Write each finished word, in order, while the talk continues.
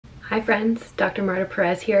Hi friends, Dr. Marta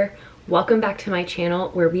Perez here. Welcome back to my channel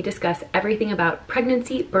where we discuss everything about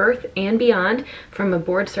pregnancy, birth, and beyond from a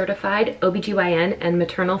board-certified OBGYN and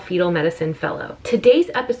maternal fetal medicine fellow. Today's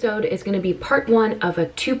episode is going to be part one of a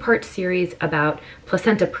two-part series about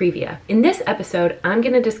Placenta Previa. In this episode, I'm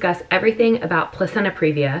going to discuss everything about Placenta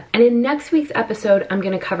Previa, and in next week's episode, I'm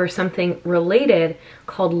going to cover something related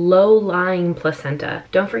called low-lying placenta.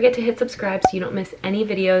 Don't forget to hit subscribe so you don't miss any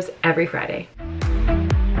videos every Friday.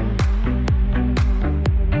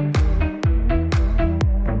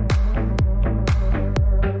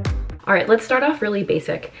 All right, let's start off really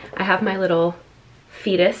basic. I have my little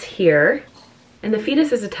fetus here, and the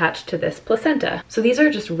fetus is attached to this placenta. So these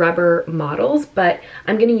are just rubber models, but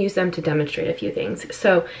I'm gonna use them to demonstrate a few things.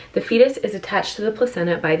 So the fetus is attached to the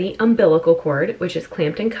placenta by the umbilical cord, which is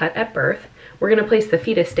clamped and cut at birth. We're gonna place the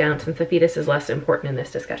fetus down since the fetus is less important in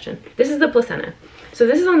this discussion. This is the placenta. So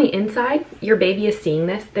this is on the inside. Your baby is seeing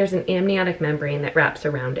this. There's an amniotic membrane that wraps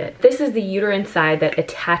around it. This is the uterine side that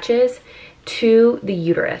attaches to the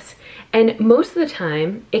uterus. And most of the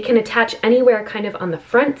time, it can attach anywhere kind of on the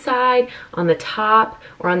front side, on the top,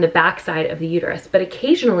 or on the back side of the uterus. But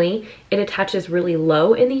occasionally, it attaches really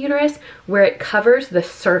low in the uterus where it covers the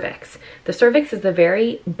cervix. The cervix is the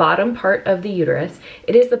very bottom part of the uterus.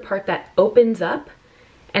 It is the part that opens up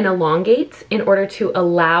and elongates in order to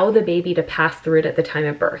allow the baby to pass through it at the time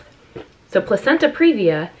of birth. So placenta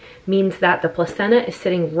previa means that the placenta is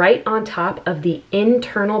sitting right on top of the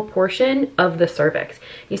internal portion of the cervix.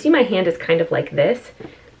 You see my hand is kind of like this.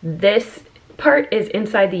 This part is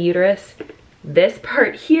inside the uterus. This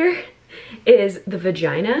part here is the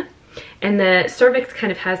vagina. And the cervix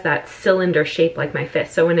kind of has that cylinder shape like my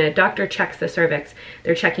fist. So when a doctor checks the cervix,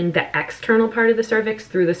 they're checking the external part of the cervix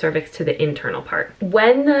through the cervix to the internal part.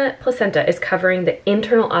 When the placenta is covering the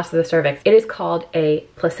internal os of the cervix, it is called a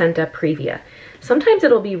placenta previa. Sometimes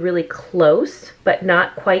it'll be really close, but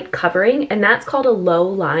not quite covering, and that's called a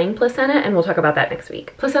low-lying placenta, and we'll talk about that next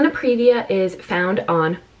week. Placenta previa is found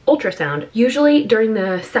on ultrasound. Usually during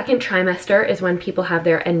the second trimester is when people have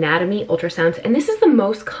their anatomy ultrasounds, and this is the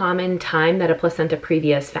most common time that a placenta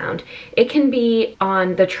previa is found. It can be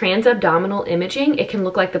on the transabdominal imaging. It can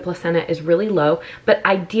look like the placenta is really low, but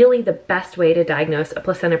ideally the best way to diagnose a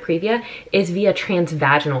placenta previa is via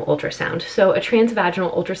transvaginal ultrasound. So a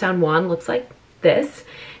transvaginal ultrasound wand looks like this,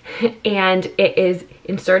 and it is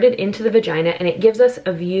inserted into the vagina, and it gives us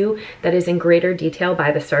a view that is in greater detail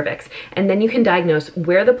by the cervix. And then you can diagnose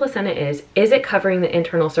where the placenta is it covering the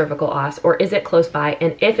internal cervical os, or is it close by,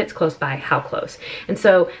 and if it's close by, how close? And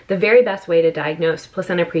so the very best way to diagnose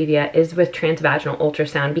placenta previa is with transvaginal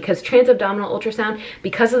ultrasound, because transabdominal ultrasound,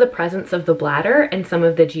 because of the presence of the bladder and some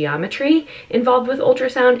of the geometry involved with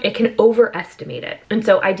ultrasound, it can overestimate it. And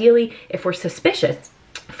so ideally, if we're suspicious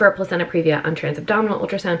for a placenta previa on transabdominal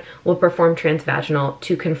ultrasound, we'll perform transvaginal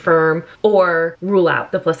to confirm or rule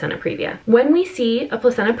out the placenta previa. When we see a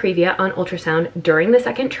placenta previa on ultrasound during the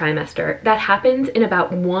second trimester, that happens in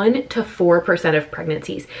about 1 to 4% of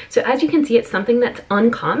pregnancies. So as you can see, it's something that's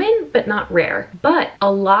uncommon, but not rare. But a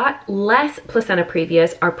lot less placenta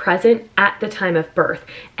previas are present at the time of birth.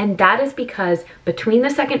 And that is because between the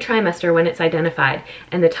second trimester when it's identified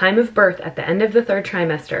and the time of birth at the end of the third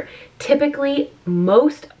trimester, typically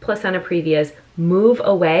most placenta previas move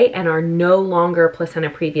away and are no longer placenta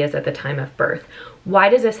previas at the time of birth. Why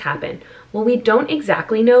does this happen? Well, we don't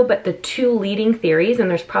exactly know, but the two leading theories, and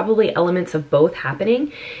there's probably elements of both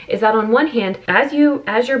happening, is that on one hand, as your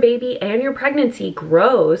baby and your pregnancy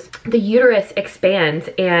grows, the uterus expands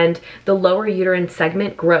and the lower uterine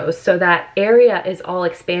segment grows. So that area is all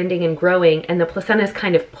expanding and growing, and the placenta is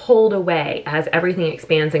kind of pulled away as everything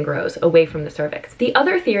expands and grows away from the cervix. The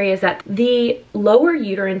other theory is that the lower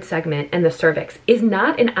uterine segment and the cervix is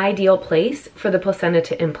not an ideal place for the placenta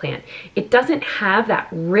to implant. It doesn't have that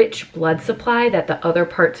rich blood supply that the other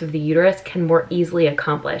parts of the uterus can more easily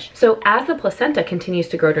accomplish. So as the placenta continues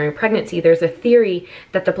to grow during pregnancy, there's a theory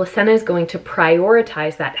that the placenta is going to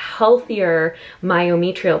prioritize that healthier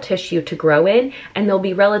myometrial tissue to grow in, and there'll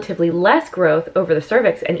be relatively less growth over the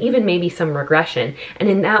cervix and even maybe some regression. And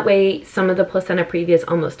in that way, some of the placenta previas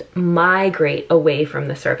almost migrate away from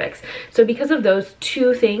the cervix. So because of those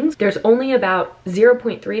two things, there's only about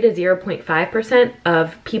 0.3 to 0.5%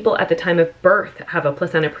 of people at the time of birth have a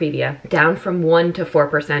placenta previa, down from 1 to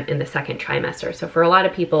 4% in the second trimester. So for a lot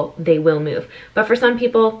of people, they will move, but for some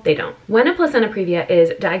people, they don't. When a placenta previa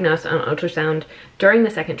is diagnosed on ultrasound during the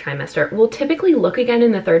second trimester, we'll typically look again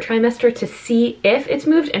in the third trimester to see if it's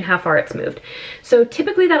moved and how far it's moved. So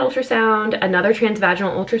typically that ultrasound, another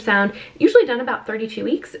transvaginal ultrasound, usually done about 32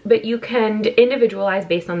 weeks, but you can individualize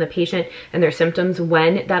based on the patient and their symptoms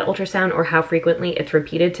when that ultrasound or how frequently it's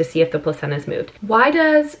repeated to see if the placenta is moved. Why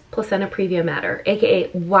does placenta previa matter?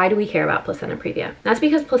 AKA, why do we care about placenta previa? That's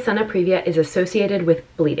because placenta previa is associated with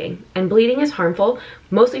bleeding, and bleeding is harmful,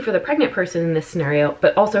 mostly for the pregnant person in this scenario,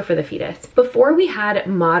 but also for the fetus. Before we had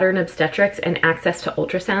modern obstetrics and access to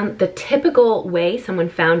ultrasound, the typical way someone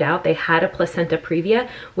found out they had a placenta previa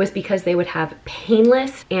was because they would have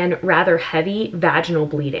painless and rather heavy vaginal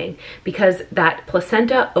bleeding, because that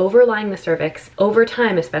placenta overlying the cervix, over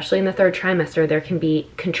time, especially in the third trimester, there can be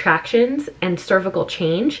contractions and cervical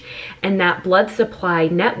change, and that blood supply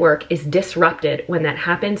network is disrupted when that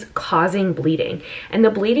happens, causing bleeding. And the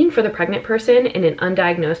bleeding for the pregnant person in an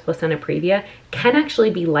undiagnosed placenta previa can actually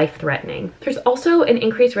be life-threatening. There's also an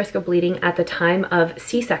increased risk of bleeding at the time of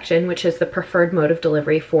C-section, which is the preferred mode of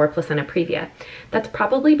delivery for placenta previa. That's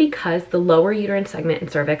probably because the lower uterine segment and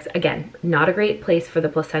cervix, again, not a great place for the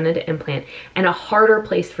placenta to implant, and a harder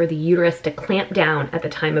place for the uterus to clamp down at the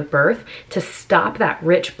time of birth to stop that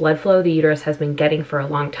rich blood flow the uterus has been getting for a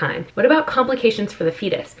long time. What about complications for the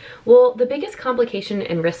fetus? Well, the biggest complication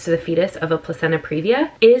and risk to the fetus of a placenta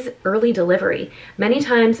previa is early delivery. Many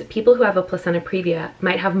times, people who have a placenta previa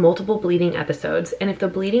might have multiple bleeding episodes, and if the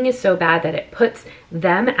bleeding is so bad that it puts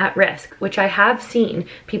them at risk, which I have seen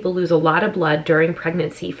people lose a lot of blood during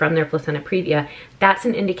pregnancy from their placenta previa, that's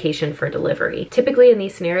an indication for delivery. Typically in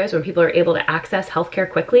these scenarios, when people are able to access healthcare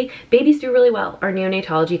quickly, babies do really well. Our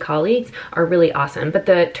neonatology colleagues are really awesome. But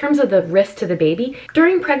the terms of the risk to the baby,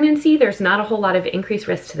 during pregnancy, there's not a whole lot of increased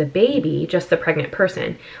risk to the baby, just the pregnant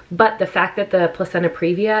person. But the fact that the placenta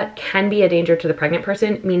previa can be a danger to the pregnant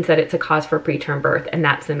person means that it's a cause for preterm birth, and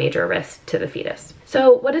that's the major risk to the fetus.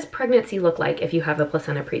 So what does pregnancy look like if you have a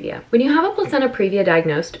placenta previa? When you have a placenta previa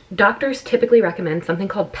diagnosed, doctors typically recommend something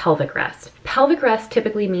called pelvic rest. Pelvic rest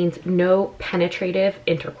typically means no penetrative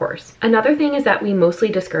intercourse. Another thing is that we mostly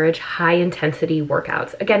discourage high intensity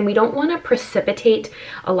workouts. Again, we don't want to precipitate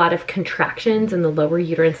a lot of contractions in the lower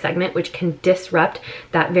uterine segment, which can disrupt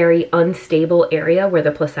that very unstable area where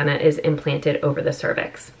the placenta is implanted over the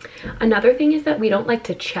cervix. Another thing is that we don't like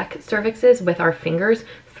to check cervixes with our fingers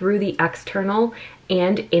through the external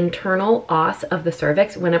and internal os of the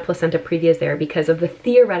cervix when a placenta previa is there, because of the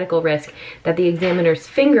theoretical risk that the examiner's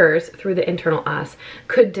fingers through the internal os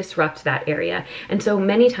could disrupt that area. And so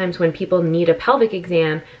many times when people need a pelvic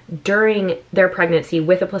exam during their pregnancy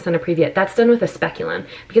with a placenta previa, that's done with a speculum,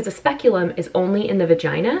 because a speculum is only in the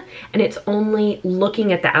vagina and it's only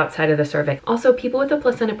looking at the outside of the cervix. Also, people with a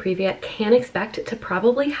placenta previa can expect to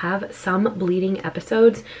probably have some bleeding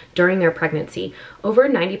episodes during their pregnancy. Over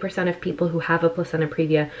 90% of people who have a placenta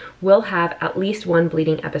previa will have at least one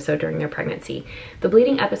bleeding episode during their pregnancy. The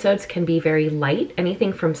bleeding episodes can be very light,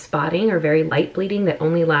 anything from spotting or very light bleeding that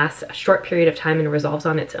only lasts a short period of time and resolves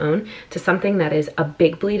on its own, to something that is a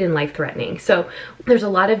big bleed and life-threatening. So there's a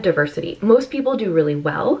lot of diversity. Most people do really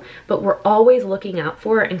well, but we're always looking out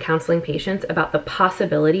for and counseling patients about the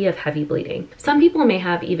possibility of heavy bleeding. Some people may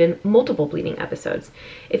have even multiple bleeding episodes.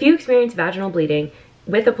 If you experience vaginal bleeding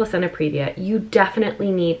with a placenta previa, you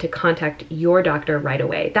definitely need to contact your doctor right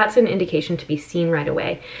away. That's an indication to be seen right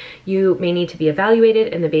away. You may need to be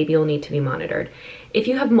evaluated and the baby will need to be monitored. If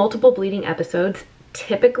you have multiple bleeding episodes,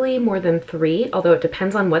 typically more than 3, although it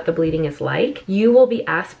depends on what the bleeding is like, you will be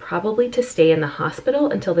asked probably to stay in the hospital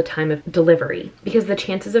until the time of delivery, because the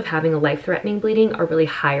chances of having a life-threatening bleeding are really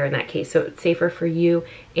higher in that case. So it's safer for you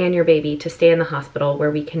and your baby to stay in the hospital,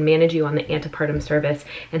 where we can manage you on the antepartum service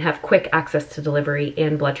and have quick access to delivery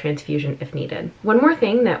and blood transfusion if needed. One more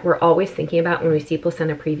thing that we're always thinking about when we see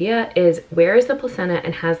placenta previa is, where is the placenta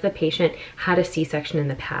and has the patient had a C-section in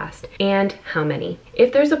the past, and how many?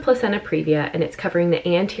 If there's a placenta previa and it's covering the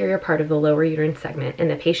anterior part of the lower uterine segment and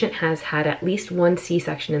the patient has had at least one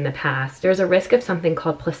C-section in the past, there's a risk of something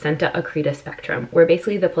called placenta accreta spectrum, where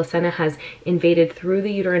basically the placenta has invaded through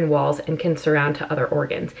the uterine walls and can surround to other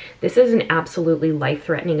organs. This is an absolutely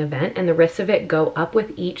life-threatening event, and the risks of it go up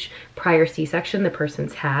with each prior C-section the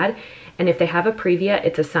person's had. And if they have a previa,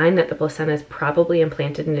 it's a sign that the placenta is probably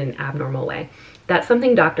implanted in an abnormal way. That's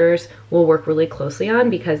something doctors will work really closely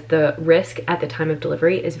on because the risk at the time of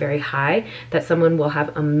delivery is very high that someone will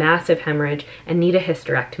have a massive hemorrhage and need a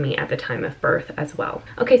hysterectomy at the time of birth as well.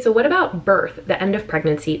 Okay, so what about birth, the end of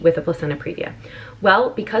pregnancy with a placenta previa?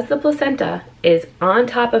 Well, because the placenta is on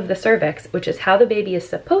top of the cervix, which is how the baby is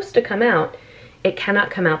supposed to come out, it cannot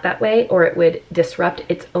come out that way or it would disrupt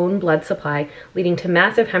its own blood supply, leading to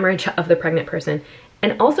massive hemorrhage of the pregnant person.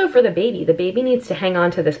 And also for the baby needs to hang on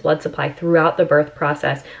to this blood supply throughout the birth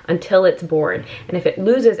process until it's born. And if it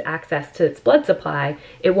loses access to its blood supply,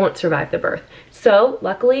 it won't survive the birth. So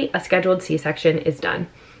luckily, a scheduled C-section is done.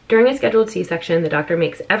 During a scheduled C-section, the doctor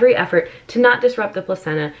makes every effort to not disrupt the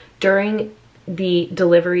placenta during the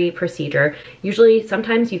delivery procedure. Usually,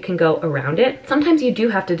 sometimes you can go around it. Sometimes you do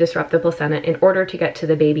have to disrupt the placenta in order to get to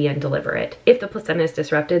the baby and deliver it. If the placenta is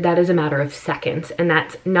disrupted, that is a matter of seconds, and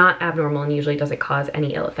that's not abnormal and usually doesn't cause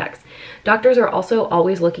any ill effects. Doctors are also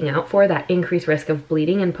always looking out for that increased risk of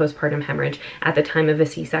bleeding and postpartum hemorrhage at the time of a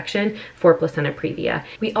C-section for placenta previa.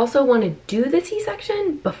 We also want to do the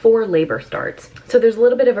C-section before labor starts. So there's a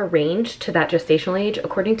little bit of a range to that gestational age.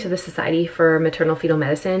 According to the Society for Maternal Fetal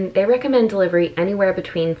Medicine, they recommend delivery anywhere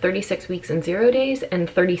between 36 weeks and 0 days and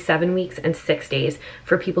 37 weeks and 6 days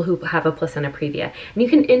for people who have a placenta previa. And you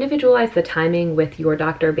can individualize the timing with your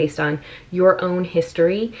doctor based on your own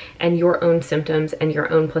history and your own symptoms and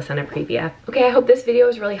your own placenta previa. Okay, I hope this video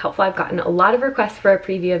was really helpful. I've gotten a lot of requests for a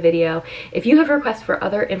previa video. If you have requests for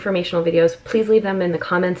other informational videos, please leave them in the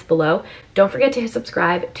comments below. Don't forget to hit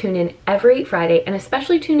subscribe, tune in every Friday, and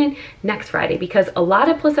especially tune in next Friday because a lot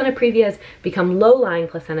of placenta previas become low-lying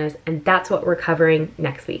placentas, and that's what we're covering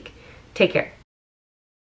next week. Take care.